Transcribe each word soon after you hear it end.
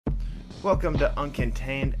Welcome to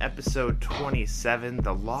Uncontained, episode 27,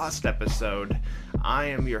 the lost episode. I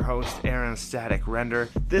am your host, Aaron Static Render.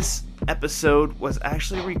 This episode was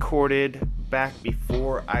actually recorded back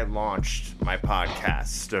before I launched my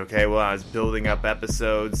podcast, okay? Well, I was building up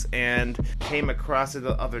episodes and came across it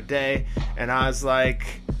the other day, and I was like,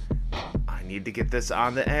 I need to get this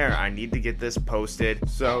on the air. I need to get this posted.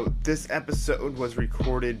 So this episode was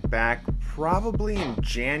recorded back probably in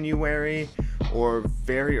January or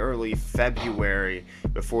very early February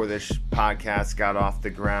before this podcast got off the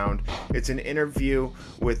ground. It's an interview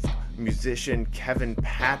with musician Kevin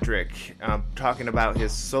Patrick talking about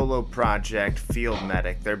his solo project, Field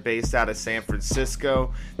Medic. They're based out of San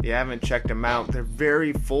Francisco. If you haven't checked them out, they're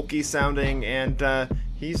very folky sounding, and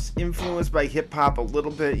he's influenced by hip-hop a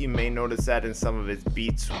little bit. You may notice that in some of his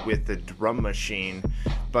beats with the drum machine.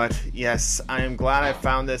 But yes, I am glad I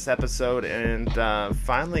found this episode and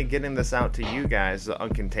finally getting this out to you guys, the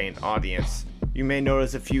Uncontained audience. You may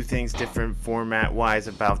notice a few things different format-wise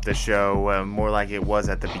about the show, more like it was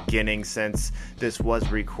at the beginning since this was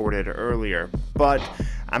recorded earlier. But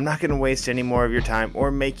I'm not going to waste any more of your time or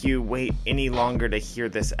make you wait any longer to hear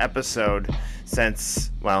this episode since,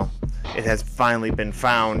 well, it has finally been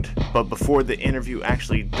found. But before the interview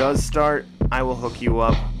actually does start, I will hook you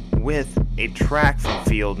up with a track from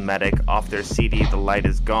Field Medic off their CD, The Light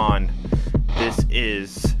Is Gone. This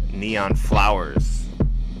is Neon Flowers.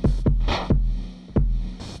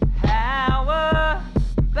 How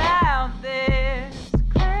about this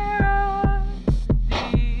clarity,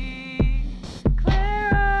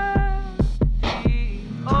 clarity?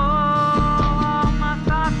 Oh, my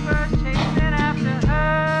thoughts were chasing after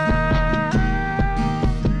her.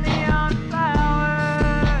 Neon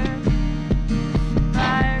flowers,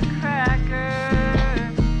 firecracker.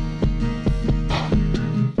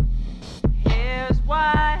 Here's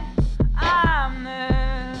why I'm the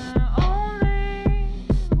only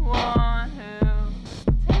one who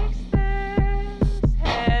takes this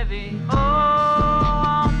heavy. Oh,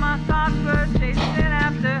 all my thoughts were chasing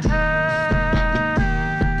after her.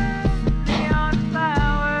 Neon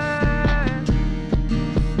flowers,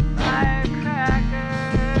 firecrackers.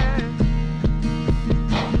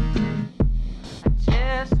 I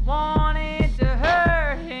just wanted to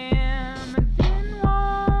hurt him. I didn't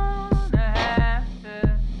want to have to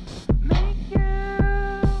make you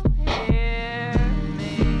hear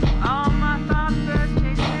me. All my thoughts were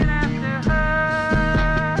chasing after her.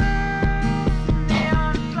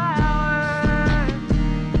 Neon flowers,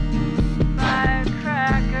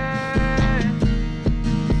 firecrackers.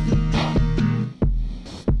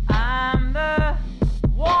 I'm the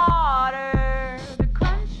water, the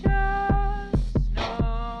crunch of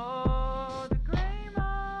snow, the gray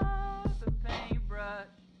moss, the paintbrush.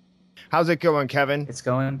 How's it going, Kevin? It's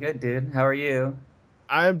going good, dude. How are you?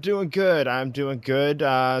 I'm doing good.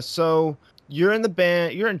 So you're in the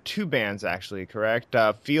band. You're in two bands, actually, correct?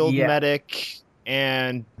 Field Yeah. Medic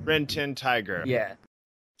and Rin Tin Tiger. Yeah.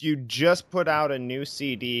 You just put out a new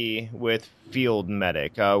CD with Field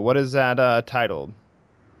Medic. What is that titled?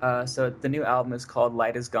 So the new album is called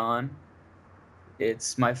Light Is Gone.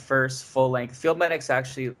 It's my first full-length. Field Medic's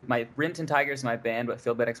actually my Rin Tin Tiger is my band, but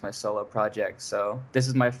Field Medic's my solo project. So this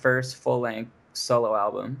is my first full-length solo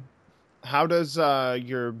album. How does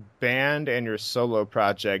your band and your solo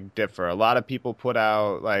project differ? A lot of people put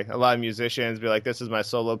out, like, a lot of musicians be like, this is my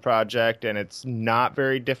solo project, and it's not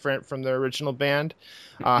very different from the original band.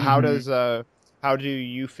 How do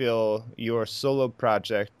you feel your solo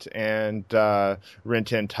project and Rin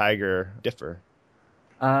Tin Tiger differ?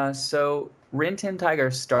 So Rin Tin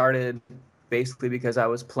Tiger started basically because I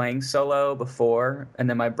was playing solo before, and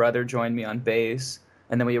then my brother joined me on bass,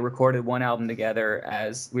 and then we recorded one album together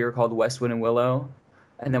as we were called Westwood and Willow,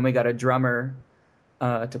 and then we got a drummer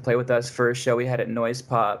to play with us for a show we had at Noise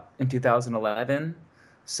Pop in 2011.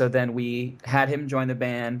 So then we had him join the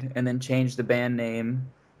band and then changed the band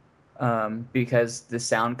name because the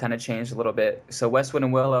sound kind of changed a little bit. So Westwood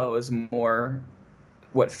and Willow is more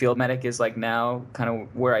what Field Medic is like now, kind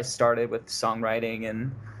of where I started with songwriting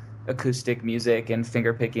and acoustic music and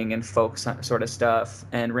fingerpicking and folk sort of stuff.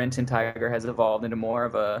 And Rin Tin Tiger has evolved into more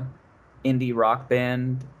of a indie rock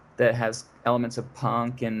band that has elements of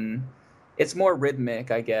punk, and it's more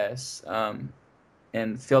rhythmic, I guess.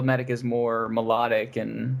 And Field Medic is more melodic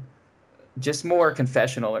and just more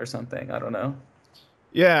confessional or something. I don't know.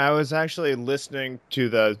 Yeah, I was actually listening to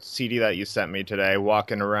the CD that you sent me today,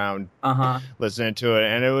 walking around, listening to it,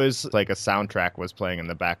 and it was like a soundtrack was playing in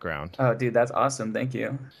the background. Oh, dude, that's awesome. Thank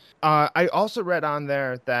you. I also read on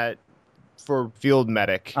there that for Field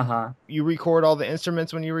Medic, you record all the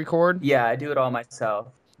instruments when you record? Yeah, I do it all myself.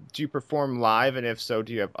 Do you perform live? And if so,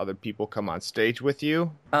 do you have other people come on stage with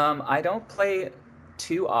you? I don't play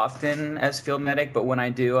too often as field medic, but when I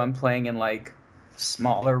do, I'm playing in like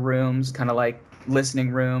smaller rooms, kind of like listening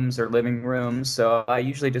rooms or living rooms. So I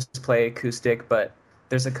usually just play acoustic, but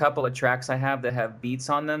there's a couple of tracks I have that have beats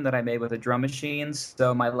on them that I made with a drum machine.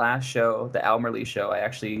 So my last show, the album release show, I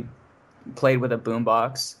actually played with a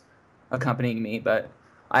boombox accompanying me, but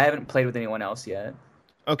I haven't played with anyone else yet.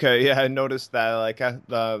 Okay, yeah, I noticed that. Like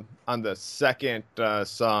on the second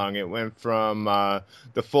song, it went from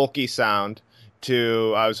the folky sound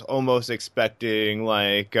to I was almost expecting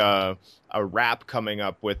like a rap coming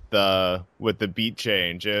up with the beat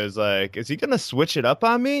change. It was like, is he gonna switch it up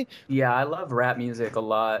on me? Yeah, I love rap music a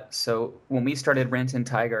lot. So when we started Rent and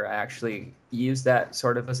Tiger, I actually used that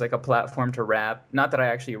sort of as like a platform to rap. Not that I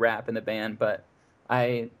actually rap in the band, but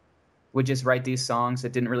I would just write these songs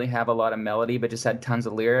that didn't really have a lot of melody, but just had tons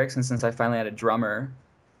of lyrics. And since I finally had a drummer,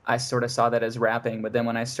 I sort of saw that as rapping. But then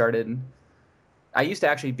when I started, I used to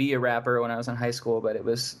actually be a rapper when I was in high school, but it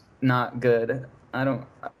was not good. I don't.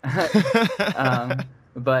 um,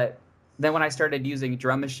 but then when I started using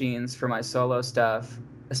drum machines for my solo stuff,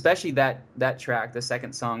 especially that track, the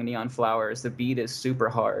second song, Neon Flowers, the beat is super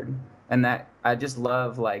hard, and that I just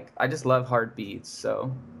love hard beats.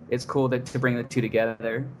 So it's cool to bring the two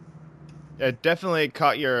together. It definitely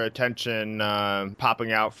caught your attention,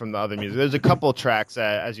 popping out from the other music. There's a couple tracks,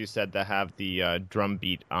 as you said, that have the drum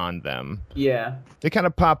beat on them. Yeah. They kind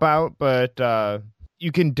of pop out, but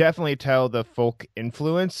you can definitely tell the folk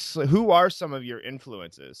influence. Who are some of your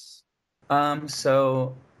influences?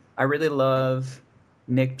 So I really love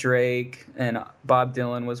Nick Drake, and Bob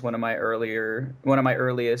Dylan was one of my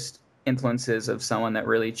earliest influences of someone that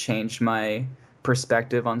really changed my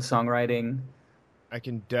perspective on songwriting. I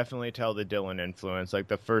can definitely tell the Dylan influence. Like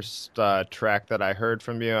the first track that I heard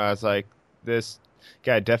from you, I was like, this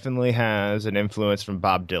guy definitely has an influence from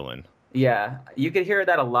Bob Dylan. Yeah, you could hear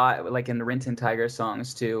that a lot, like in the Rin Tin Tiger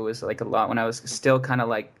songs too. It was like a lot when I was still kind of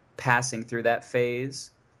like passing through that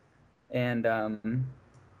phase. And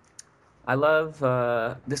I love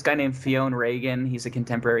this guy named Fionn Reagan. He's a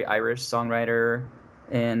contemporary Irish songwriter,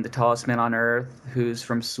 and The Tallest Man on Earth, who's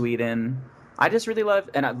from Sweden. I just really love,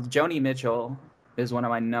 and Joni Mitchell is one of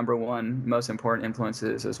my number one most important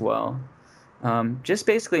influences as well. Just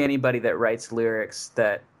basically anybody that writes lyrics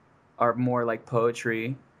that are more like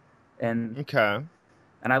poetry, and Okay.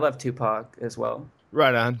 and I love Tupac as well.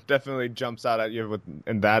 Right on. Definitely jumps out at you with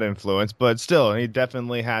in that influence, but still, he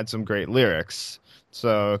definitely had some great lyrics.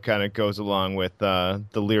 So kind of goes along with the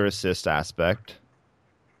lyricist aspect.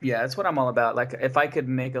 Yeah, that's what I'm all about. Like, if I could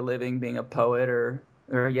make a living being a poet, or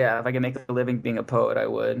yeah, if I could make a living being a poet, I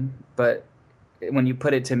would. But when you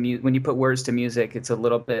put words to music, it's a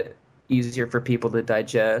little bit easier for people to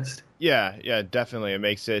digest. Yeah, yeah, definitely. It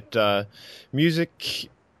makes it music.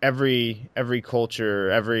 Every culture,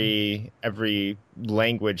 every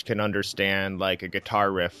language can understand like a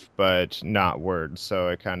guitar riff, but not words. So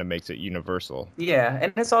it kind of makes it universal. Yeah,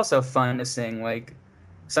 and it's also fun to sing. Like,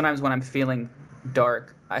 sometimes when I'm feeling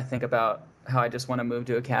dark, I think about how I just want to move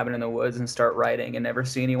to a cabin in the woods and start writing and never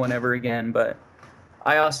see anyone ever again. But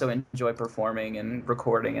I also enjoy performing and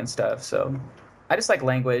recording and stuff. So I just like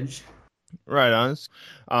language. Right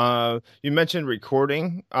on. You mentioned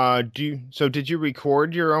recording. Did you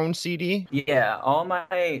record your own CD? Yeah, all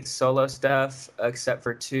my solo stuff except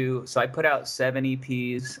for two. So I put out 7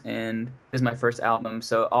 EPs, and this is my first album.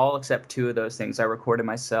 So all except two of those things I recorded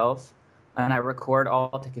myself, and I record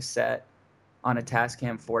all to cassette on a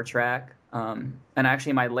Tascam 4-track. And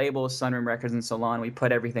actually, my label, Sunroom Records and Salon, we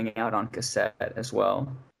put everything out on cassette as well.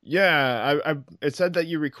 Yeah, it said that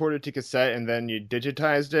you recorded to cassette and then you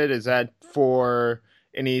digitized it. Is that for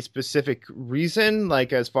any specific reason,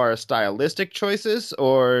 like as far as stylistic choices,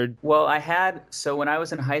 or? Well, so when I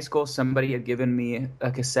was in high school, somebody had given me a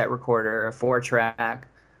cassette recorder, a 4-track,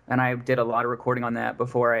 and I did a lot of recording on that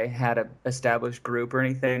before I had a established group or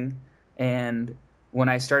anything. And when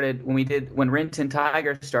Rin Tin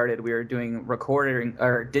Tiger started, we were doing recording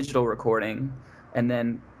or digital recording, and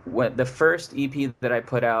then the first EP that I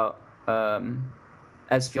put out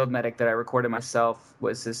as field medic that I recorded myself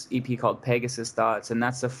was this EP called Pegasus Thoughts, and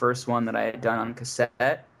that's the first one that I had done on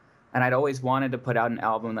cassette. And I'd always wanted to put out an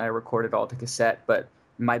album that I recorded all to cassette, but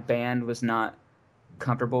my band was not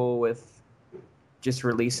comfortable with just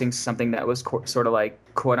releasing something that was sort of like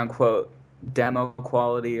quote unquote demo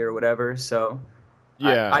quality or whatever. So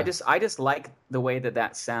Yeah. I just like the way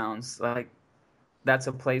that sounds. Like, that's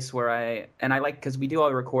a place where I like, because we do all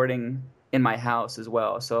the recording in my house as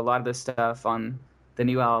well. So a lot of the stuff on the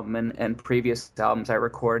new album and previous albums I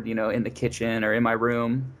record, in the kitchen or in my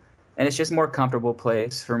room. and it's just a more comfortable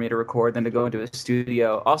place for me to record than to go into a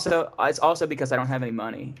studio. Also, it's also because I don't have any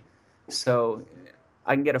money, so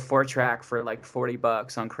I can get a 4-track for like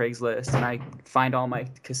 $40 on Craigslist, and I find all my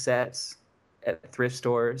cassettes at thrift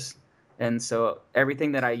stores, and so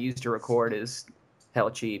everything that I use to record is hell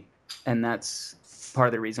cheap, and that's part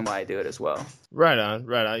of the reason why I do it as well. Right on,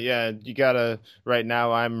 right on. Yeah, you gotta. Right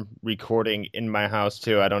now, I'm recording in my house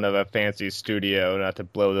too. I don't have a fancy studio, not to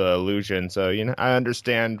blow the illusion. So, I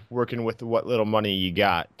understand working with what little money you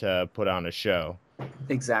got to put on a show.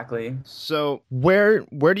 Exactly. So, where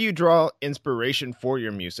do you draw inspiration for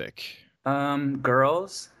your music?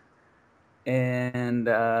 Girls and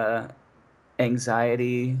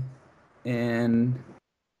anxiety and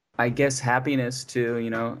I guess happiness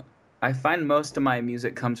too, I find most of my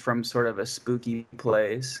music comes from sort of a spooky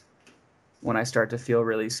place. When I start to feel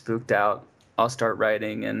really spooked out, I'll start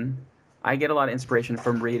writing, and I get a lot of inspiration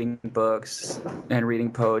from reading books and reading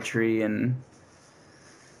poetry and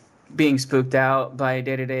being spooked out by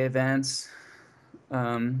day-to-day events.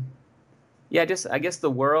 Yeah, just I guess the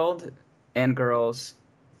world and girls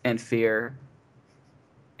and fear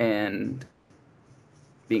and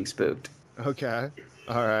being spooked. Okay.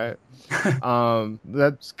 All right.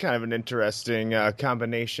 That's kind of an interesting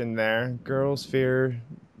combination there. Girls fear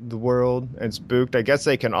the world and spooked. I guess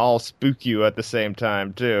they can all spook you at the same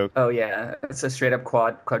time too. Oh yeah, it's a straight up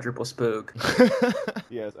quadruple spook.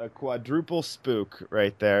 Yes, a quadruple spook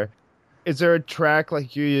right there. Is there a track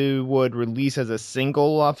like you would release as a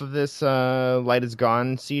single off of this Light Is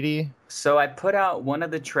Gone CD? So I put out one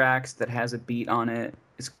of the tracks that has a beat on it.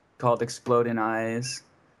 It's called Exploding Eyes.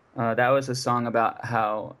 That was a song about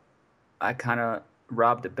how I kind of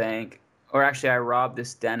robbed a bank. Or actually, I robbed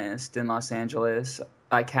this dentist in Los Angeles.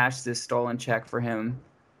 I cashed this stolen check for him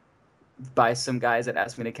by some guys that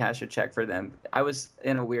asked me to cash a check for them. I was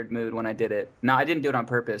in a weird mood when I did it. No, I didn't do it on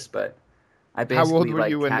purpose, but I basically... How old were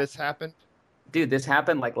you when this happened? Dude, this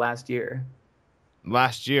happened like last year.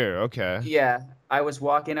 Last year, okay. Yeah, I was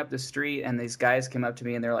walking up the street and these guys came up to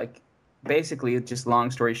me and they're like, basically, just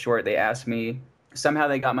long story short, they asked me, somehow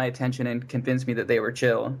they got my attention and convinced me that they were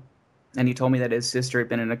chill. And he told me that his sister had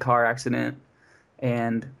been in a car accident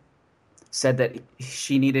and said that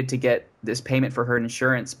she needed to get this payment for her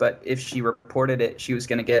insurance, but if she reported it, she was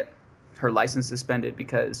going to get her license suspended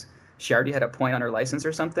because she already had a point on her license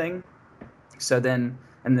or something. So then,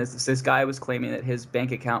 and this guy was claiming that his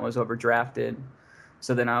bank account was overdrafted.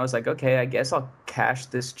 So then I was like, okay, I guess I'll cash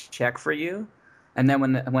this check for you. And then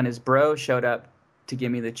when his bro showed up to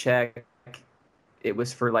give me the check, it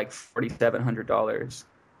was for like $4,700.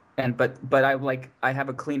 And but I have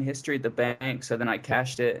a clean history at the bank, so then I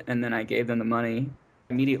cashed it and then I gave them the money.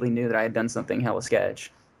 Immediately knew that I had done something hella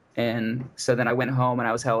sketch. And so then I went home and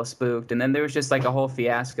I was hella spooked. And then there was just like a whole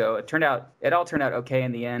fiasco. It all turned out okay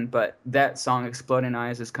in the end, but that song Exploding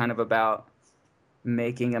Eyes is kind of about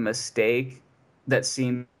making a mistake that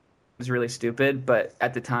seems really stupid, but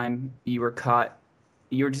at the time you were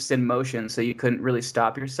just in motion, so you couldn't really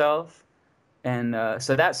stop yourself. And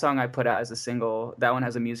so that song I put out as a single. That one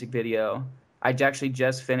has a music video. I actually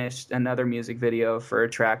just finished another music video for a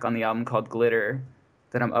track on the album called Glitter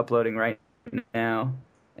that I'm uploading right now.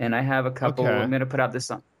 And I have a couple. Okay. I'm gonna put out this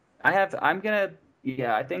song. I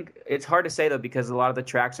think it's hard to say though because a lot of the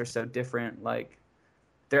tracks are so different. Like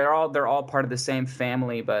they're all part of the same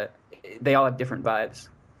family, but they all have different vibes.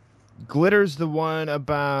 Glitter's the one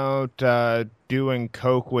about doing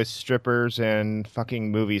coke with strippers and fucking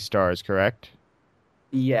movie stars, correct?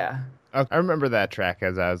 Yeah. I remember that track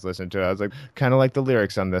as I was listening to it. I was like, kind of like the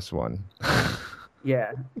lyrics on this one.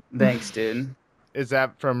 Yeah. Thanks, dude. Is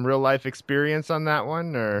that from real life experience on that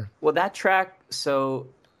one, or? Well, that track, so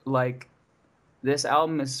like this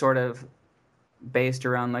album is sort of based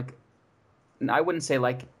around like, I wouldn't say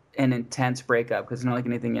like an intense breakup because not like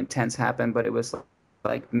anything intense happened, but it was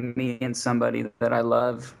like me and somebody that I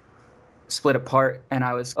love split apart and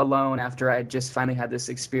I was alone after I just finally had this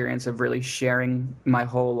experience of really sharing my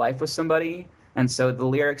whole life with somebody. And so the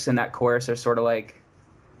lyrics in that chorus are sort of like,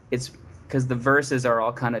 it's because the verses are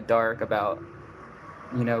all kind of dark about,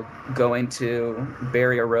 going to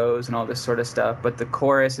bury a rose and all this sort of stuff. But the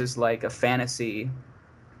chorus is like a fantasy,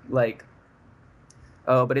 like,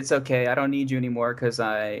 oh, but it's okay. I don't need you anymore because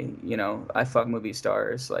I fuck movie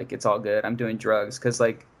stars. Like, it's all good. I'm doing drugs because,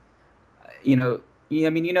 like,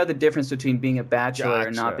 the difference between being a bachelor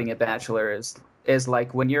and not being a bachelor is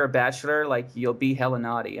like when you're a bachelor, like, you'll be hella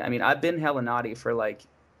naughty. I mean, I've been hella naughty for, like,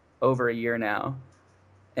 over a year now.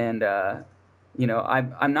 And,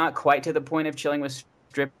 I'm not quite to the point of chilling with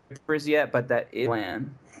strippers yet, but that is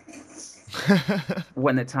plan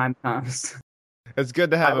when the time comes. It's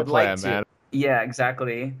good to have a plan, man. Yeah,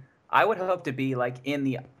 exactly. I would hope to be like in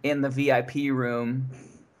the VIP room.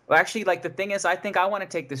 Well, actually, like the thing is, I think I want to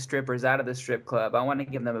take the strippers out of the strip club. I want to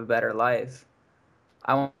give them a better life.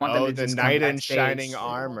 I want them Oh, to the just come knight in shining backstage.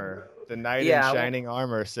 armor. The knight in Yeah, shining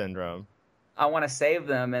armor syndrome. I want to save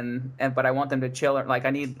them, and but I want them to chill. Like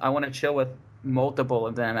I want to chill with multiple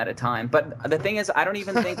of them at a time. But the thing is, I don't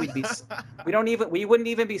even think we wouldn't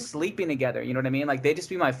even be sleeping together. You know what I mean? Like they'd just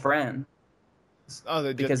be my friend Oh,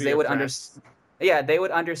 they'd just because be they your would friends. yeah, they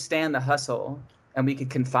would understand the hustle, and we could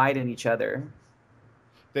confide in each other.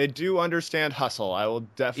 They do understand hustle. I will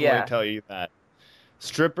definitely Yeah, tell you that.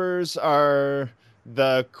 Strippers are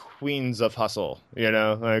the queens of hustle,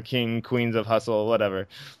 queens of hustle, whatever.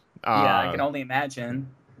 yeah, I can Uh, only imagine.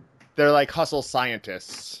 they're like hustle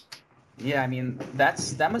scientists. Yeah, I mean that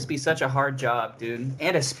must be such a hard job, dude,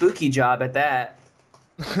 and a spooky job at that.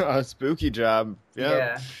 A spooky job. Yep.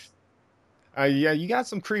 Yeah. Yeah, you got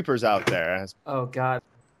some creepers out there. Oh God.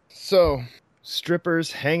 So,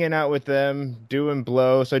 strippers hanging out with them, doing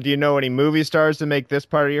blow. So, do you know any movie stars to make this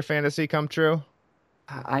part of your fantasy come true?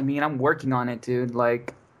 I mean, I'm working on it, dude.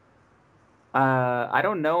 Like, I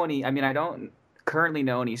don't know any. I mean, I don't currently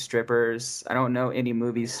know any strippers. I don't know any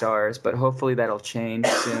movie stars, but hopefully that'll change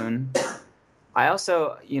soon. I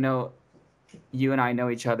also, you and I know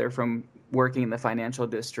each other from working in the financial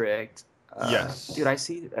district. Yes. Dude, I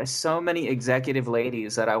see so many executive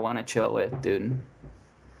ladies that I want to chill with, dude.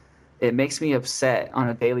 It makes me upset on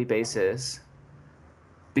a daily basis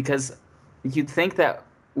because you'd think that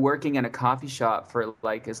working in a coffee shop for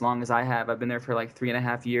like as long as I have, I've been there for like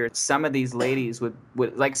 3.5 years. Some of these ladies would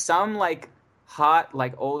like some like hot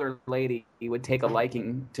like older lady would take a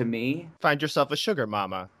liking to me, Find yourself a sugar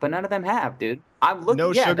mama. but none of them have, dude. I'm looking,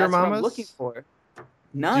 No yeah, sugar that's what I'm looking mamas? for. Do you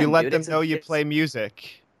None, let dude. them know you It's play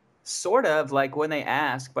music? sort of like when they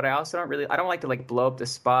ask, but I also I don't like to like blow up the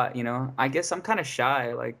spot, I guess I'm kind of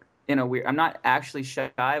shy, like in a weird, I'm not actually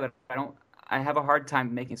shy, but I have a hard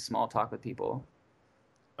time making small talk with people.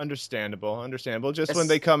 Understandable, understandable. Just when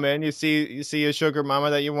they It's, come in, you see a sugar mama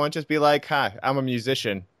that you want, just be like, "Hi, I'm a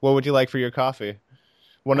musician. What would you like for your coffee?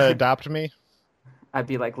 Want to adopt me?" I'd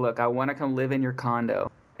be like, look, I want to come live in your condo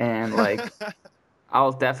and like,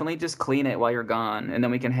 I'll definitely just clean it while you're gone. And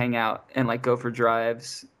then we can hang out and like go for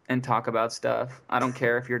drives and talk about stuff. I don't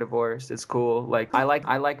care if you're divorced. It's cool. Like, I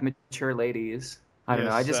like mature ladies. I don't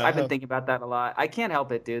know. Yes, I've been thinking about that a lot. I can't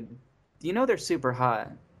help it, dude. They're super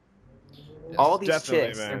hot. All yes, these definitely,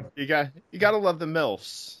 chicks. man. You gotta love the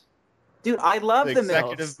milfs, Dude, I the love the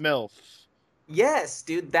executive MILFs. milf. Yes,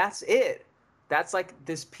 dude, that's it. That's like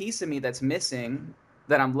this piece of me that's missing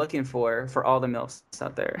that I'm looking for all the MILFs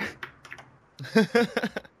out there.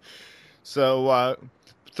 So,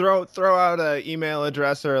 throw out a email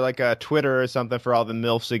address or like a Twitter or something for all the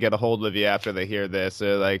milfs to get a hold of you after they hear this.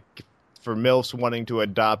 Like for milfs wanting to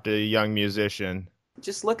adopt a young musician.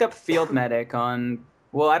 Just look up Field Medic on,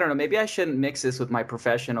 well, I don't know, maybe I shouldn't mix this with my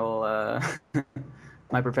professional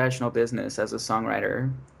my professional business as a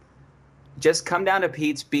songwriter. Just come down to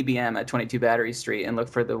Pete's BBM at 22 Battery Street and look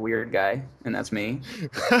for the weird guy, and that's me.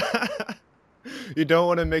 You don't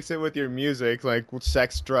want to mix it with your music, like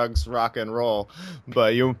sex, drugs, rock and roll.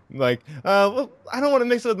 But you like, well, I don't want to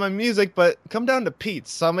mix it with my music, but come down to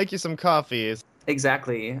Pete's. I'll make you some coffees.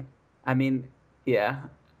 Exactly. I mean, yeah,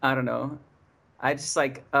 I don't know. I just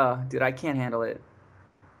like, dude, I can't handle it.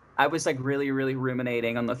 I was like really, really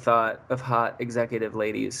ruminating on the thought of hot executive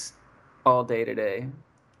ladies all day today.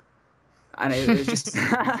 And it was just,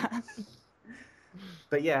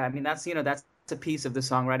 but yeah, I mean, that's a piece of the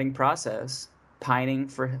songwriting process, pining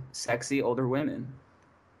for sexy older women.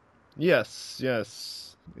 Yes,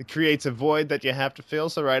 yes. It creates a void that you have to fill,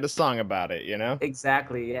 so write a song about it, you know?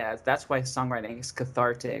 Exactly. Yeah. That's why songwriting is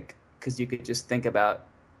cathartic because you could just think about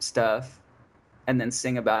stuff and then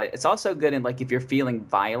sing about it. It's also good in like if you're feeling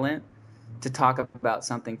violent to talk about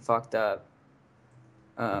something fucked up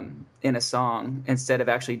in a song instead of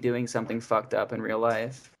actually doing something fucked up in real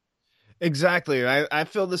life. Exactly. I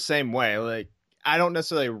feel the same way. Like, I don't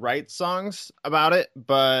necessarily write songs about it,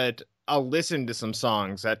 but I'll listen to some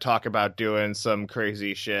songs that talk about doing some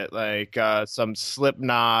crazy shit, like some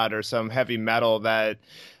Slipknot or some heavy metal that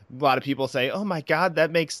a lot of people say, "Oh my God,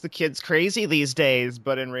 that makes the kids crazy these days."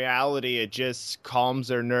 But in reality, it just calms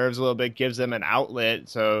their nerves a little bit, gives them an outlet.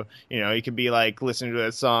 So, you could be like listening to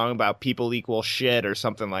a song about people equal shit or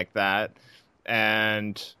something like that.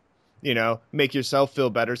 And, make yourself feel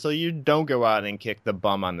better so you don't go out and kick the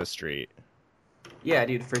bum on the street. Yeah,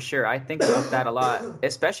 dude, for sure. I think about that a lot,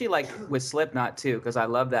 especially like with Slipknot too, because I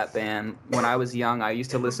love that band. When I was young, I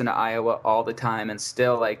used to listen to Iowa all the time, and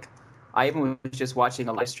still like, I even was just watching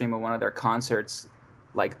a live stream of one of their concerts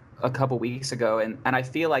like a couple weeks ago, and I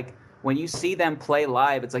feel like when you see them play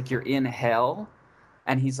live, it's like you're in hell.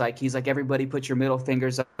 And he's like everybody put your middle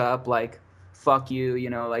fingers up, like fuck you,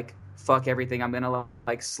 like fuck everything. I'm gonna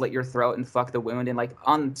like slit your throat and fuck the wound. And like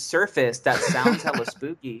on surface, that sounds hella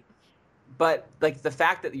spooky. But like the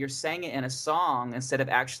fact that you're saying it in a song instead of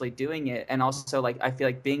actually doing it, and also like I feel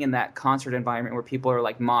like being in that concert environment where people are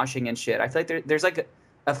like moshing and shit, I feel like there's like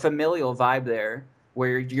a familial vibe there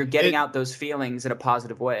where you're getting out those feelings in a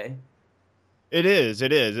positive way. It is.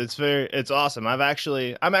 It's awesome. I'm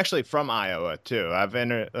actually from Iowa too.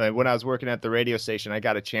 When I was working at the radio station, I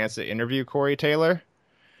got a chance to interview Corey Taylor.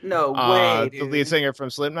 No way, the lead singer from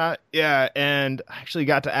Slipknot. Yeah, and I actually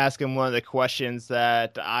got to ask him one of the questions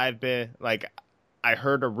that I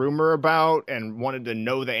heard a rumor about and wanted to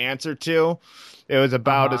know the answer to. It was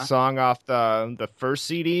about a song off the first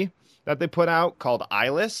CD that they put out called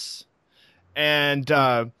Eyeless. And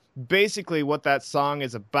basically what that song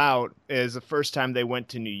is about is the first time they went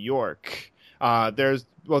to New York. There's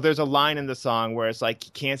a line in the song where it's like,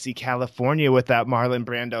 you can't see California without Marlon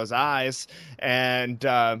Brando's eyes. And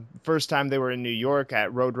first time they were in New York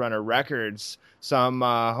at Roadrunner Records, some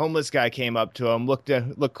homeless guy came up to him, looked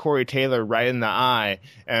Corey Taylor right in the eye,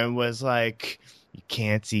 and was like, you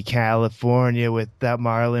can't see California without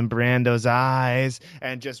Marlon Brando's eyes,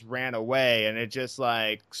 and just ran away. And it just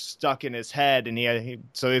like stuck in his head. And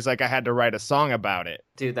so he's like, I had to write a song about it.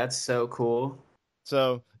 Dude, that's so cool.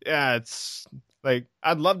 So yeah, it's like,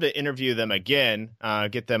 I'd love to interview them again,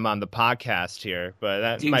 get them on the podcast here, but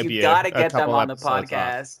that might be you gotta get them on the episodes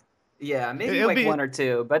podcast. off. Yeah, maybe one or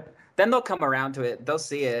two, but then they'll come around to it. They'll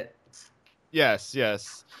see it. Yes.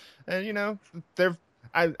 And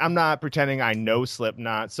I'm not pretending I know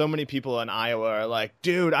Slipknot. So many people in Iowa are like,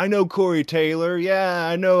 dude, I know Corey Taylor. Yeah,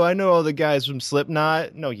 I know all the guys from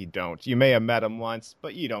Slipknot. No, you don't. You may have met him once,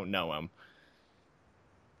 but you don't know him.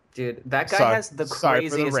 Dude, that guy has the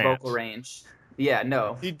craziest vocal range. Yeah,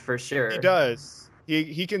 no, for sure. He does.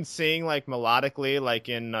 He can sing like melodically, like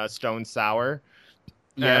in Stone Sour.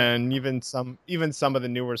 Yep. And even some of the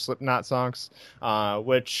newer Slipknot songs,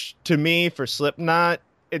 which to me, for Slipknot,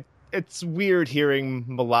 it's weird hearing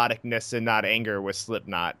melodicness and not anger with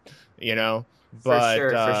Slipknot, But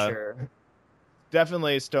for sure.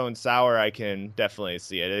 Definitely Stone Sour, I can definitely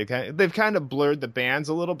see it. They've kind of blurred the bands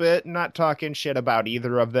a little bit, not talking shit about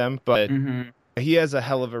either of them, but he has a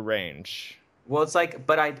hell of a range. Well, it's like,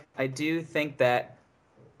 but I do think that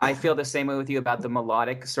I feel the same way with you about the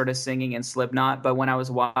melodic sort of singing in Slipknot, but when I was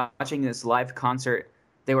watching this live concert,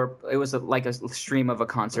 it was like a stream of a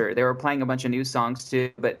concert. They were playing a bunch of new songs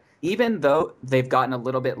too, but even though they've gotten a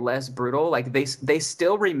little bit less brutal, like they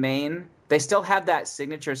still have that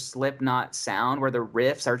signature Slipknot sound where the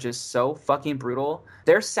riffs are just so fucking brutal.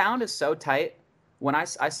 Their sound is so tight. When I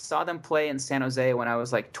saw them play in San Jose when I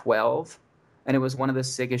was like 12, and it was one of the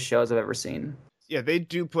sickest shows I've ever seen. Yeah, they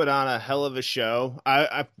do put on a hell of a show.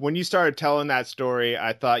 I when you started telling that story,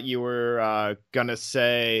 I thought you were gonna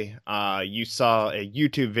say you saw a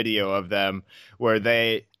YouTube video of them where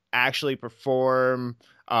they actually perform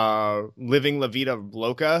 "Living La Vida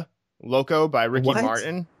Loco" by Ricky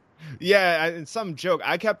Martin. Yeah, it's some joke.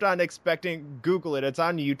 I kept on expecting. Google it. It's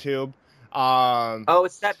on YouTube.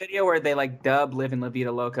 It's that video where they like dub "Living La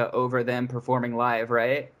Vida Loca" over them performing live,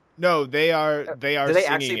 right? No, they are. Do they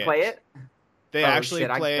actually play it? They actually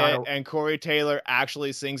play it, and Corey Taylor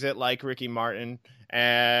actually sings it like Ricky Martin.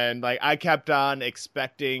 And like, I kept on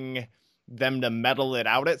expecting them to metal it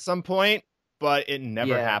out at some point, but it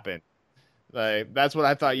never happened. Like, that's what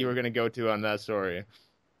I thought you were going to go to on that story.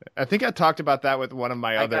 I think I talked about that with one of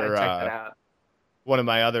my other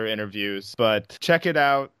interviews, but check it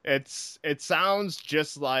out. It sounds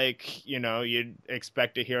just like, you'd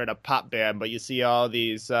expect to hear in a pop band, but you see all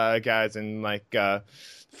these guys in like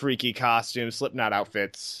freaky costumes, Slipknot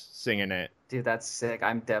outfits singing it. Dude, that's sick.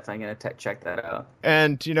 I'm definitely gonna check that out.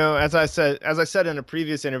 And as I said in a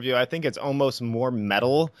previous interview, I think it's almost more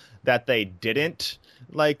metal that they didn't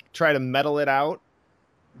like try to metal it out.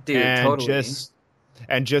 Dude, and totally.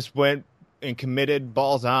 Just went and committed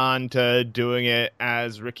balls on to doing it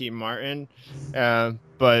as Ricky Martin.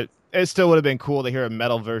 But it still would have been cool to hear a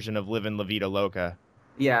metal version of "Livin' La Vida Loca."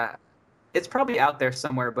 Yeah, it's probably out there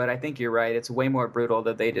somewhere, but I think you're right. It's way more brutal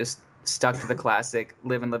that they just stuck to the classic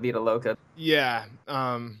 "Livin' La Vida Loca." Yeah,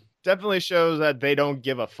 definitely shows that they don't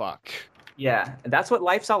give a fuck. Yeah, that's what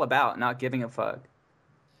life's all about, not giving a fuck.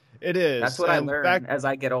 It is. That's what I learned as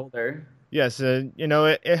I get older. Yes,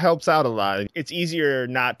 it helps out a lot. It's easier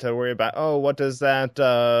not to worry about, oh, what does that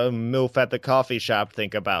MILF at the coffee shop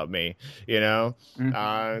think about me? You know? Hmm.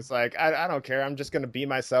 It's like, I don't care. I'm just going to be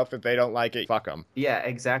myself. If they don't like it, fuck them. Yeah,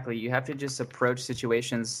 exactly. You have to just approach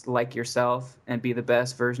situations like yourself and be the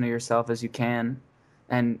best version of yourself as you can.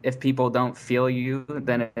 And if people don't feel you,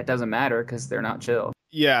 then it doesn't matter because they're not chill.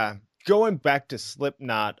 Yeah. Going back to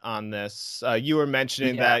Slipknot on this, you were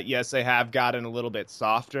mentioning Yeah. that, yes, they have gotten a little bit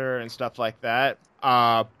softer and stuff like that.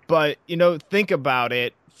 But, think about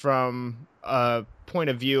it from a point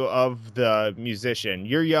of view of the musician.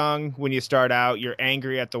 You're young when you start out, you're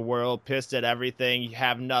angry at the world, pissed at everything, you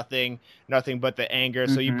have nothing but the anger,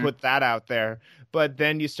 so you Hmm. put that out there. But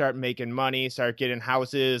then you start making money, start getting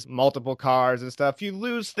houses, multiple cars and stuff. You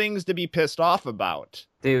lose things to be pissed off about.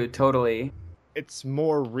 Dude, totally. It's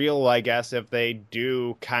more real, I guess, if they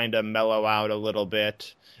do kind of mellow out a little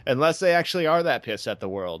bit. Unless they actually are that pissed at the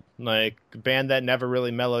world. Like, a band that never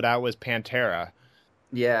really mellowed out was Pantera.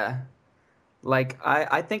 Yeah. Like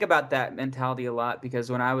I think about that mentality a lot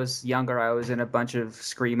because when I was younger, I was in a bunch of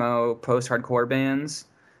screamo post-hardcore bands.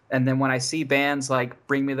 And then when I see bands like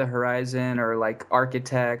Bring Me the Horizon or like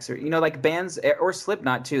Architects or like bands or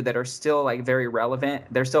Slipknot too that are still like very relevant,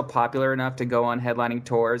 they're still popular enough to go on headlining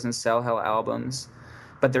tours and sell hell albums,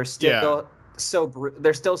 but Yeah.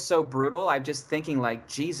 they're still so brutal. I'm just thinking like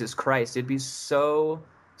Jesus Christ, it'd be so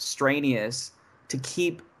strenuous to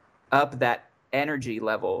keep up that energy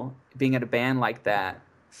level being at a band like that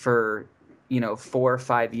for 4 or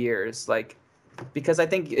 5 years, like, because I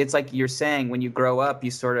think it's like you're saying, when you grow up you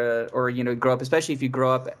sort of, or grow up, especially if you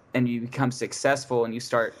grow up and you become successful and you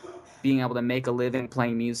start being able to make a living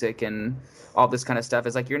playing music and all this kind of stuff,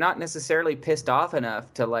 it's like you're not necessarily pissed off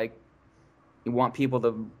enough to like you want people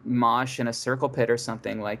to mosh in a circle pit or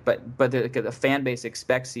something, like, but the fan base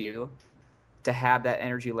expects you to have that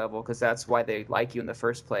energy level because that's why they like you in the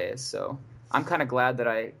first place. So I'm kind of glad that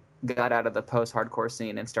I got out of the post-hardcore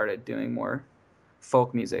scene and started doing more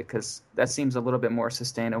folk music because that seems a little bit more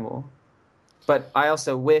sustainable. But I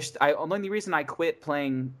also wished I only reason I quit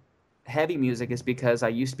playing heavy music is because I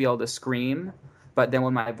used to be able to scream, but then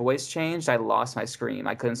when my voice changed, I lost my scream.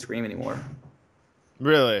 I couldn't scream anymore.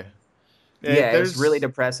 Really? Yeah, it was really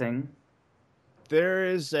There's depressing. there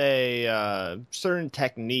is a certain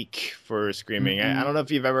technique for screaming. I Hmm. don't know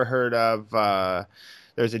if you've ever heard of.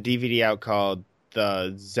 There's a DVD out called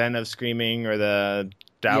the Zen of Screaming or the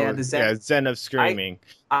Yeah, Tao, the Zen. yeah, Zen of I Screaming,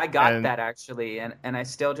 I got and that actually, and I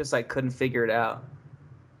still just like couldn't figure it out.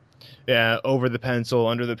 yeah, over the pencil,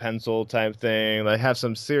 under the pencil type thing. They have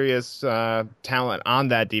some serious talent on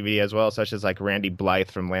that DVD as well, such as like Randy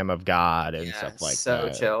Blythe from Lamb of God and Yeah, stuff like so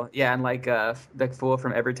that. chill. Yeah, and like the fool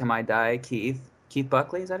from Every Time I Die, Keith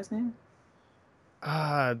Buckley, is that his name?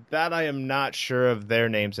 That I am not sure of their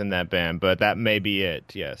names in that band, but that may be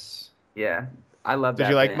it. Yes. Yeah, I love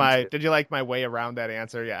that band too. Did you like my way around that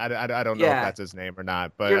answer? Yeah, I don't know if Yeah, that's his name or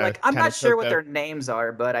not, but you're like, I'm kind not of sure took what the their names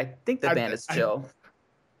are, but I think the band is I chill.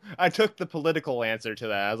 I took the political answer to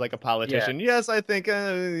that as like a Yeah, politician. Yes, I think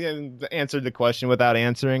yeah, answered the question without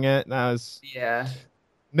answering it. And I was yeah,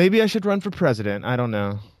 maybe I should run for president. I don't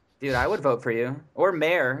know. dude, I would vote for you or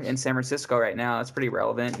mayor in San Francisco right now. It's pretty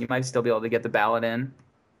relevant. You might still be able to get the ballot in.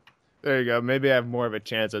 There you go. Maybe I have more of a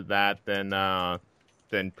chance at that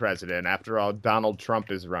than president. After all, Donald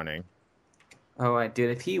Trump is running. Oh, I dude,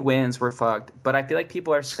 if he wins, we're fucked. But I feel like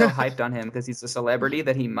people are so hyped on him because he's a celebrity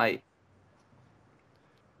that he might.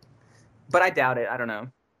 But I doubt it. I don't know.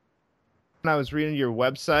 When I was reading your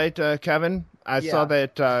website, Kevin, I saw Yeah.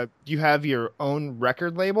 that you have your own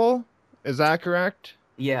record label. Is that correct?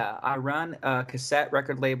 Yeah, I run a cassette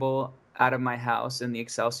record label out of my house in the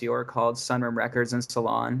Excelsior called Sunroom Records and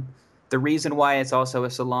Salon. The reason why it's also a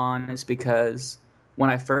salon is because when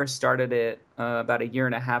I first started it about a year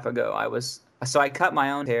and a half ago, I cut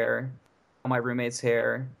my own hair, all my roommate's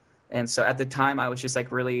hair, and so at the time I was just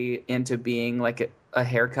like really into being like a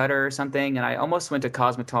hair cutter or something, and I almost went to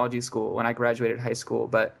cosmetology school when I graduated high school,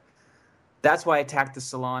 but that's why I tacked the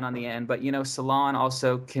salon on the end. But salon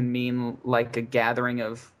also can mean like a gathering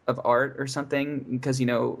of art or something, because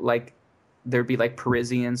like there'd be like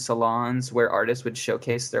Parisian salons where artists would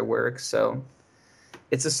showcase their work. So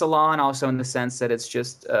it's a salon also in the sense that it's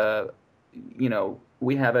just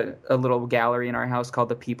we have a little gallery in our house called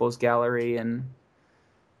the People's Gallery, and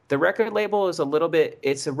the record label is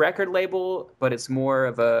it's a record label, but it's more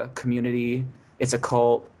of a community. It's a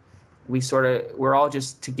cult. We're all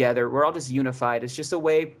just together. We're all just unified. It's just a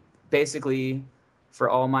way basically for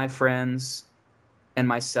all my friends and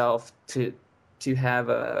myself to have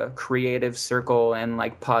a creative circle and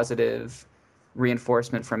like positive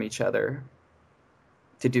reinforcement from each other.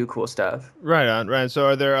 to do cool stuff. Right on, right. So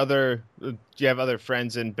are there do you have other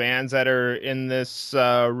friends in bands that are in this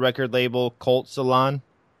record label Cult Salon?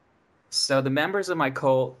 So the members of my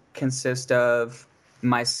cult consist of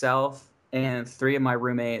myself and three of my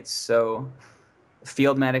roommates. So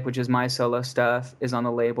Field Medic, which is my solo stuff, is on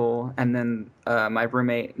the label, and then my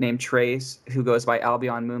roommate named Trace, who goes by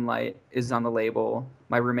Albion Moonlight, is on the label.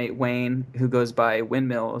 My roommate Wayne, who goes by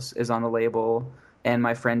Windmills, is on the label, and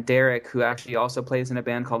my friend Derek, who actually also plays in a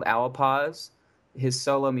band called Owlpaws, his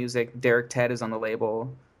solo music, Derek Ted, is on the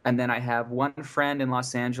label. And then I have one friend in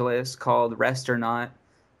Los Angeles called Rest or Not,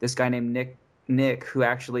 this guy named Nick, who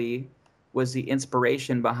actually was the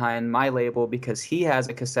inspiration behind my label because he has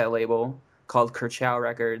a cassette label called Kerchow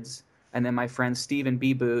Records. And then my friend Steven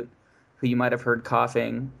B. Boot, who you might have heard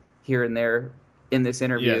coughing here and there in this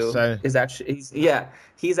interview, is actually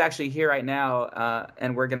he's actually here right now,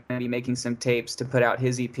 and we're going to be making some tapes to put out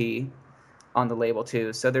his EP on the label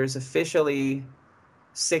too. So there's officially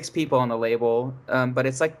 6 people on the label, but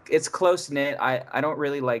it's close knit. I don't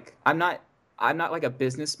really like I'm not like a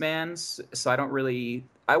businessman, so I don't really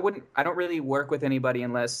work with anybody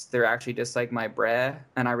unless they're actually just like my bre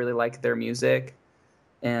and I really like their music.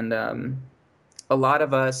 And a lot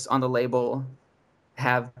of us on the label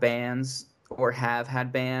have bands or have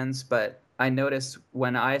had bands, but I noticed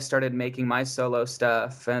when I started making my solo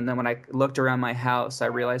stuff and then when I looked around my house, I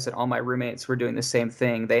realized that all my roommates were doing the same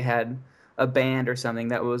thing. They had a band or something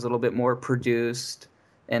that was a little bit more produced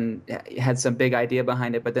and had some big idea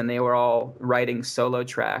behind it, but then they were all writing solo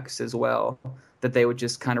tracks as well that they would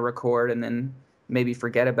just kind of record and then maybe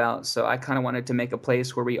forget about. So I kind of wanted to make a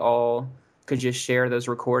place where we all could just share those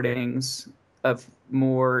recordings of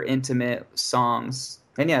more intimate songs.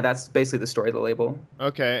 And yeah, that's basically the story of the label.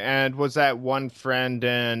 Okay, and was that one friend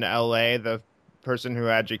in LA the person who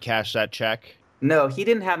had you cash that check? No, he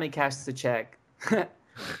didn't have me cash the check.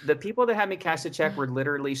 The people that had me cash the check were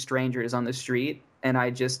literally strangers on the street, and I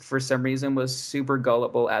just, for some reason, was super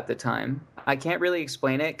gullible at the time. I can't really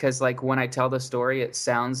explain it because, like, when I tell the story, it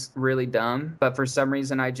sounds really dumb. But for some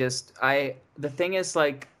reason, the thing is,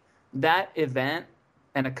 like, that event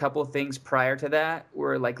and a couple things prior to that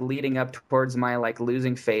were, like, leading up towards my, like,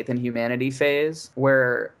 losing faith in humanity phase,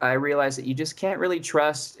 where I realized that you just can't really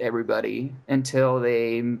trust everybody until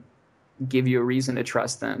they give you a reason to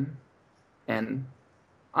trust them. And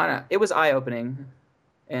I don't know, it was eye-opening,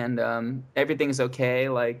 and everything's okay.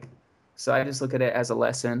 Like, so I just look at it as a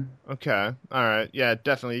lesson. Okay, all right, yeah,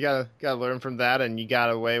 definitely. You gotta learn from that, and you got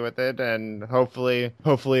away with it, and hopefully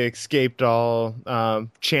escaped all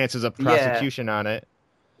chances of prosecution on it.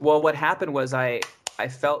 Well, what happened was I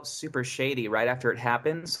felt super shady right after it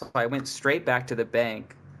happened, so I went straight back to the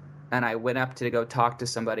bank, and I went up to go talk to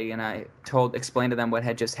somebody, and I explained to them what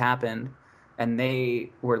had just happened, and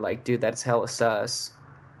they were like, "Dude, that's hella sus.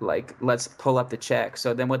 Like, let's pull up the check."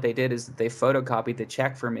 So then what they did is they photocopied the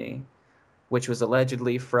check for me, which was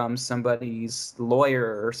allegedly from somebody's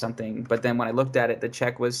lawyer or something. But then when I looked at it, the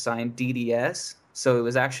check was signed DDS. So it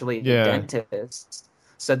was actually a dentist.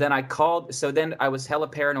 So then I was hella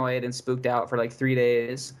paranoid and spooked out for like 3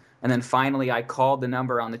 days. And then finally I called the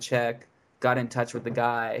number on the check, got in touch with the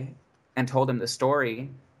guy, and told him the story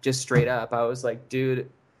just straight up. I was like, "Dude,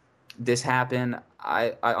 this happened.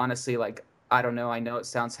 I honestly, like, I don't know. I know it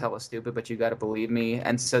sounds hella stupid, but you got to believe me."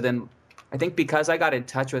 And so then I think because I got in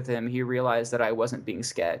touch with him, he realized that I wasn't being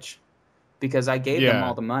sketch because I gave them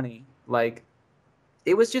all the money. Like,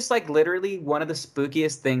 it was just like literally one of the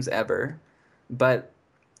spookiest things ever. But,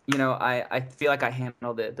 you know, I feel like I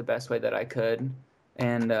handled it the best way that I could.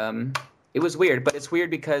 And it was weird, but it's weird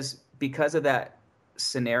because of that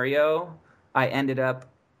scenario, I ended up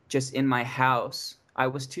just in my house. I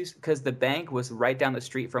was because the bank was right down the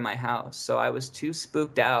street from my house. So I was too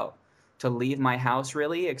spooked out to leave my house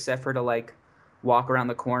really, except for to like walk around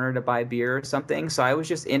the corner to buy beer or something. So I was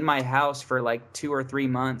just in my house for like 2 or 3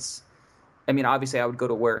 months. I mean, obviously I would go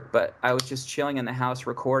to work, but I was just chilling in the house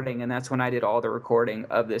recording. And that's when I did all the recording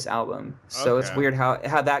of this album. So It's weird how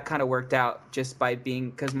that kind of worked out just by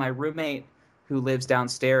because my roommate who lives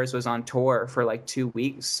downstairs was on tour for like 2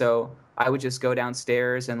 weeks. So I would just go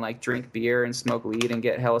downstairs and like drink beer and smoke weed and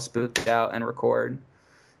get hella spooked out and record.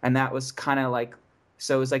 And that was kind of like,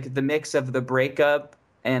 so it was like the mix of the breakup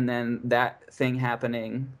and then that thing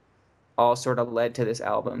happening all sort of led to this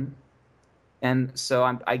album. And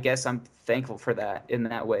so I guess I'm thankful for that in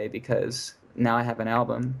that way because now I have an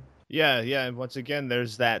album. Yeah. Once again,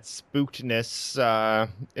 there's that spookedness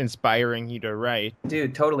inspiring you to write.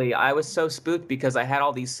 Dude, totally. I was so spooked because I had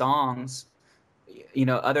all these songs, you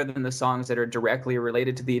know, other than the songs that are directly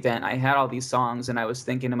related to the event. I had all these songs and I was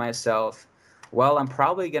thinking to myself, well, I'm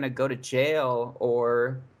probably going to go to jail,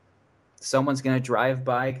 or someone's going to drive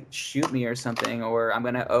by, shoot me or something, or I'm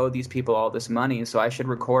going to owe these people all this money. So I should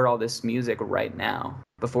record all this music right now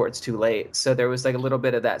before it's too late. So there was like a little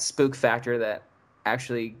bit of that spook factor that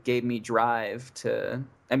actually gave me drive to,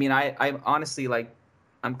 I mean, I honestly like,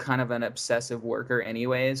 I'm kind of an obsessive worker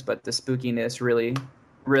anyways, but the spookiness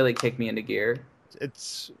really kicked me into gear.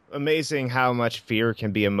 It's amazing how much fear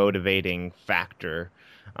can be a motivating factor.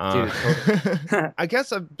 Dude, totally. I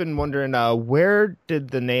guess I've been wondering, where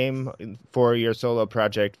did the name for your solo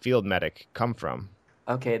project, Field Medic, come from?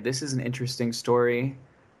 Okay, this is an interesting story.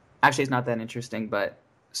 Actually, it's not that interesting, but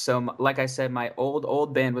so like I said, my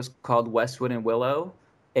old band was called Westwood and Willow,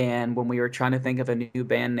 and when we were trying to think of a new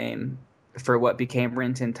band name for what became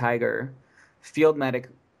Rin Tin Tiger, Field Medic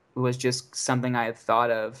was just something I had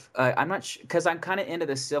thought of. I'm not because I'm kind of into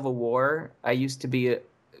the Civil War. I used to be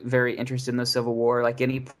very interested in the Civil War. Like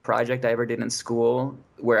any project I ever did in school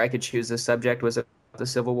where I could choose a subject was about the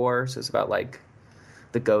Civil War. So it's about like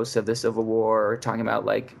the ghosts of the Civil War, or talking about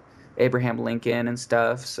like Abraham Lincoln and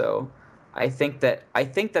stuff. So I think that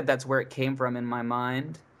that's where it came from in my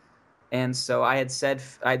mind. And so I'd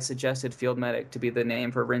suggested Field Medic to be the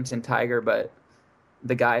name for Rin Tin Tiger, but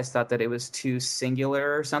the guys thought that it was too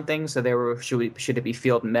singular or something. So they were, should it be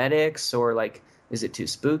Field Medics, or like, is it too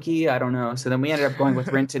spooky? I don't know. So then we ended up going with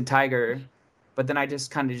Rin Tin Tiger, but then I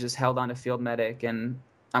just kind of just held on to Field Medic, and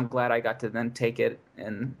I'm glad I got to then take it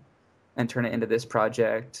and turn it into this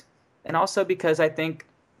project. And also because I think,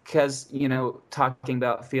 because, talking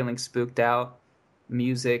about feeling spooked out,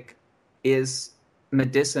 music is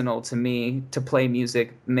medicinal to me. To play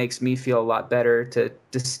music makes me feel a lot better, to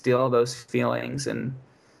distill those feelings and,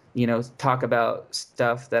 talk about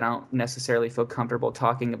stuff that I don't necessarily feel comfortable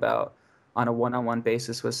talking about on a one-on-one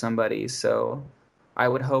basis with somebody. So I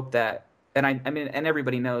would hope that, and I mean, and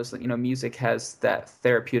everybody knows that, music has that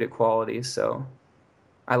therapeutic quality. So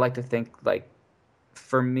I like to think, like,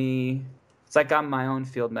 for me, it's like I'm my own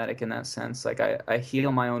field medic in that sense. Like I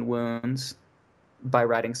heal my own wounds by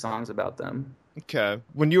writing songs about them. Okay.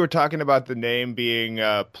 When you were talking about the name being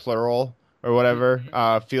plural or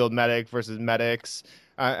whatever, Field Medic versus Medics,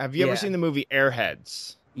 have you ever Yeah. seen the movie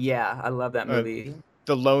Airheads? Yeah, I love that Uh, movie.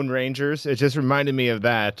 the Lone Rangers? It just reminded me of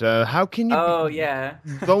that. How can you be... Oh, yeah.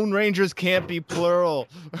 Lone Rangers can't be plural.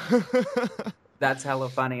 That's hella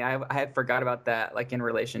funny. I had forgot about that, like in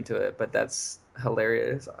relation to it, but that's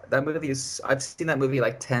hilarious. That movie is, I've seen that movie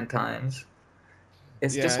like 10 times.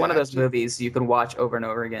 It's Yeah, just one of those actually, movies you can watch over and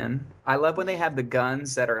over again. I love when they have the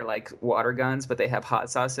guns that are like water guns, but they have hot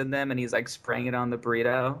sauce in them, and he's like spraying it on the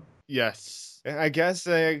burrito. yes. I guess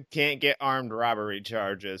I can't get armed robbery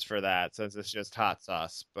charges for that since it's just hot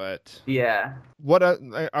sauce. But Yeah. what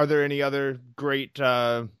are there any other great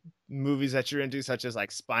movies that you're into, such as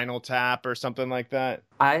like Spinal Tap or something like that?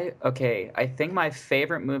 I think my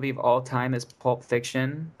favorite movie of all time is Pulp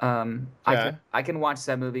Fiction. Okay. I can watch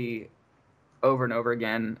that movie over and over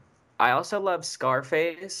again. I also love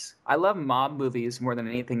Scarface. I love mob movies more than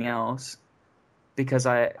anything else because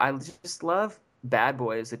I just love bad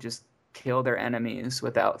boys that just kill their enemies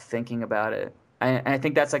without thinking about it. And I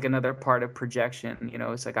think that's like another part of projection.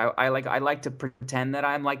 It's like I like to pretend that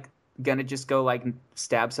I'm like gonna just go like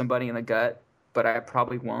stab somebody in the gut, but I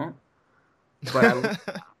probably won't. But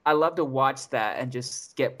I love to watch that and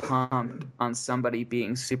just get pumped on somebody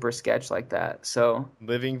being super sketch like that. So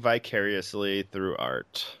Living vicariously through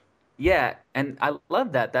art. yeah, and I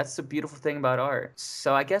love that. That's the beautiful thing about art.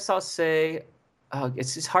 So I guess I'll say,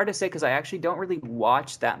 it's just hard to say because I actually don't really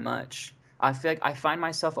watch that much. I feel like I find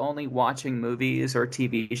myself only watching movies or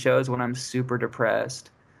TV shows when I'm super depressed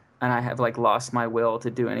and I have like lost my will to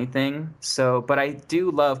do anything. So, but I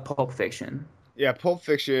do love Pulp Fiction. Yeah, Pulp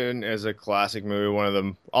Fiction is a classic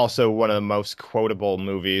movie, also one of the most quotable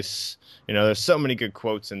movies. There's so many good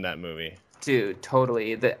quotes in that movie. Dude,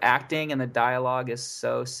 totally. The acting and the dialogue is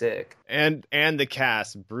so sick. And the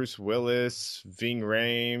cast, Bruce Willis, Ving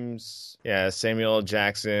Rhames, yeah, Samuel L.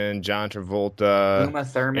 Jackson, John Travolta, Uma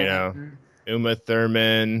you know, Thurman. Uma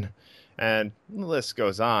Thurman, and the list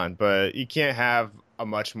goes on. But you can't have a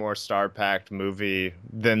much more star-packed movie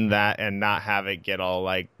than that and not have it get all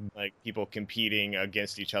like people competing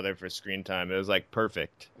against each other for screen time. It was like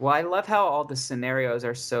perfect. Well, I love how all the scenarios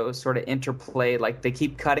are so sort of interplayed. Like they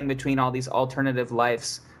keep cutting between all these alternative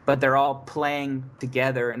lives, but they're all playing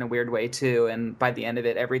together in a weird way too. And by the end of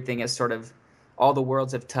it, everything is sort of all the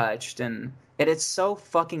worlds have touched, and it's so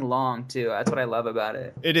fucking long too. That's what I love about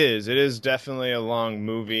it. It is. It is definitely a long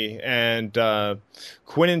movie, and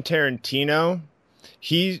Quentin Tarantino.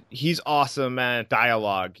 He's awesome at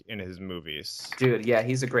dialogue in his movies. Dude, yeah,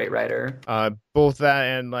 he's a great writer. Both that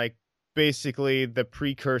and like basically the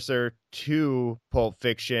precursor to Pulp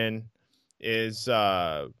Fiction is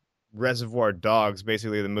Reservoir Dogs,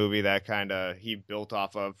 basically the movie that kind of he built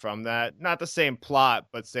off of from that. Not the same plot,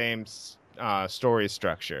 but same story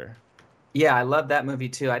structure. Yeah, I love that movie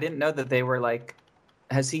too. I didn't know that they were like.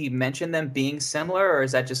 Has he mentioned them being similar, or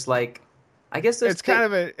is that just like? I guess those. It's kind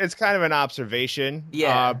of an observation.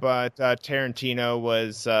 Yeah. But Tarantino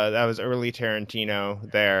was that was early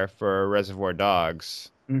Tarantino there for Reservoir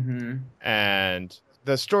Dogs. Mm-hmm. And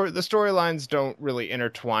the storylines don't really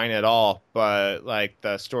intertwine at all, but like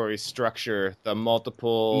the story structure, the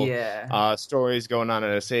multiple Yeah. stories going on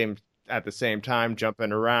at the same time,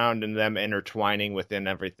 jumping around and them intertwining within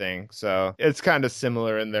everything. So it's kind of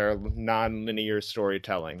similar in their non-linear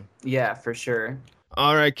storytelling. Yeah, for sure.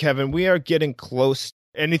 All right, Kevin, we are getting close.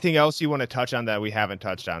 Anything else you want to touch on that we haven't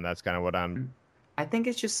touched on? That's kind of what I think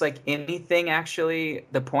it's just like anything, actually.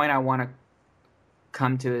 The point I want to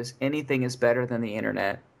come to is anything is better than the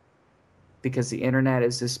internet, because the internet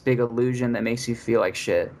is this big illusion that makes you feel like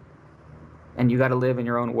shit. And you got to live in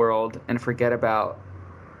your own world and forget about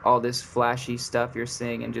all this flashy stuff you're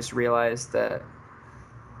seeing and just realize that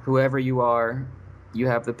whoever you are, you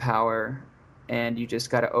have the power, and you just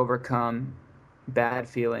got to overcome bad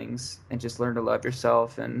feelings and just learn to love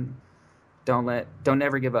yourself, and don't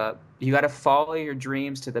never give up. You got to follow your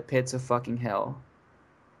dreams to the pits of fucking hell.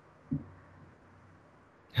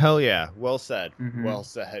 Hell yeah. Well said. Mm-hmm. Well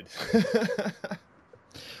said.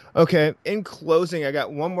 Okay. In closing, I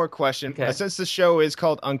got one more question. Okay. Since the show is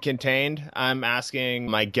called Uncontained, I'm asking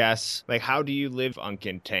my guests, like, how do you live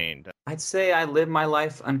uncontained? I'd say I live my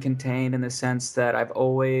life uncontained in the sense that I've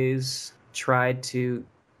always tried to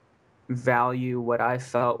value what I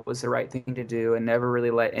felt was the right thing to do and never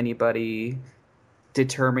really let anybody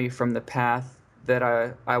deter me from the path that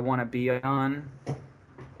I want to be on.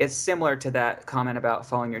 It's similar to that comment about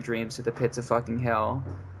following your dreams to the pits of fucking hell,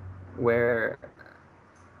 where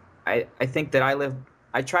I think that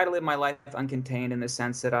I try to live my life uncontained in the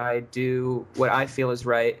sense that I do what I feel is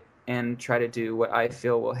right and try to do what I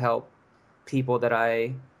feel will help people that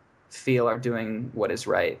I feel are doing what is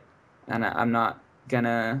right. And I'm not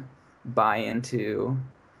gonna buy into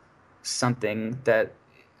something that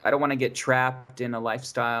I don't want to get trapped in a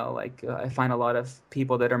lifestyle. Like I find a lot of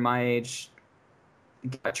people that are my age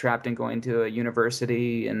got trapped in going to a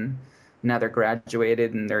university, and now they're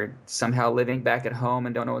graduated and they're somehow living back at home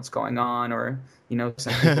and don't know what's going on. Or,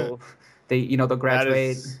 some people, they'll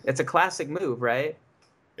graduate. It's a classic move, right?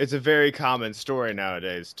 It's a very common story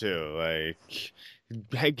nowadays too. Like,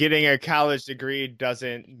 getting a college degree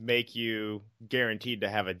doesn't make you guaranteed to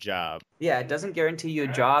have a job. Yeah, it doesn't guarantee you a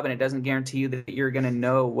job, and it doesn't guarantee you that you're going to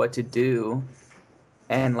know what to do.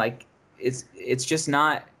 And like, it's just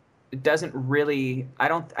not, it doesn't really,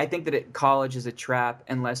 I think that college is a trap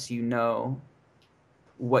unless you know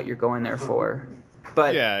what you're going there for.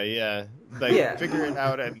 But yeah. Like, figure it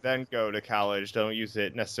out and then go to college. Don't use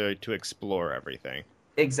it necessarily to explore everything.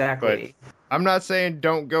 Exactly. But I'm not saying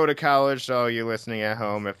don't go to college to all you listening at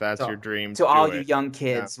home. If that's your dream, to all you young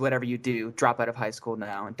kids, whatever you do, drop out of high school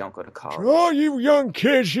now and don't go to college. To all you young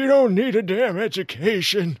kids, you don't need a damn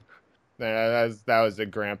education. That was the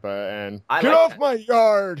grandpa, and get off my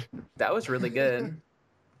yard. That was really good.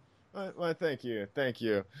 Well, thank you.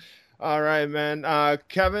 All right, man.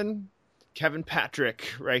 Kevin Patrick,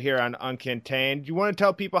 right here on Uncontained. You want to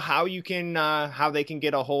tell people how they can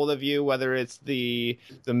get a hold of you, whether it's the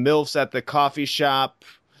MILFs at the coffee shop,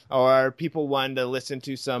 or people wanting to listen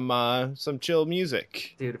to some chill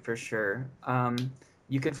music? Dude, for sure.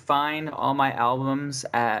 You can find all my albums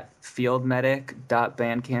at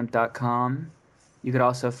fieldmedic.bandcamp.com. You could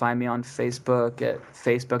also find me on Facebook at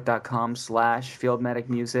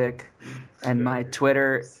facebook.com/fieldmedicmusic. And my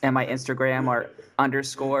Twitter and my Instagram are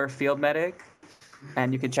 _fieldmedic.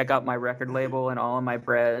 And you can check out my record label and all of my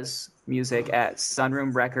Brez music at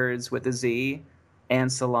Sunroom Records with a Z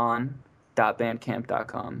and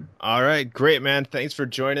Salon.bandcamp.com. All right, great, man. Thanks for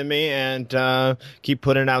joining me, and keep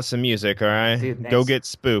putting out some music, all right? Dude, go get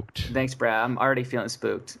spooked. Thanks, Brad. I'm already feeling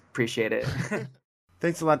spooked. Appreciate it.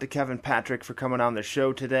 Thanks a lot to Kevin Patrick for coming on the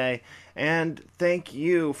show today, and thank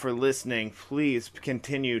you for listening. Please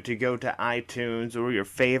continue to go to iTunes or your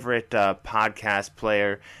favorite podcast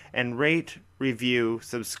player and rate, review,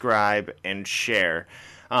 subscribe, and share.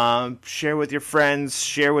 Share with your friends,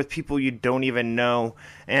 share with people you don't even know,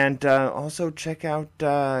 and also check out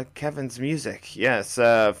Kevin's music. Yes,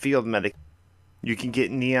 Field Medic. You can get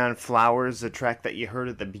Neon Flowers, the track that you heard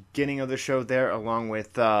at the beginning of the show there, along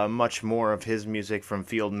with much more of his music from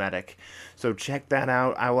Field Medic. So check that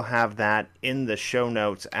out. I will have that in the show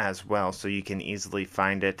notes as well, so you can easily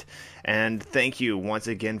find it. And thank you once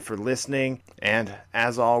again for listening, and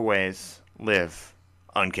as always, live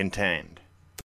uncontained.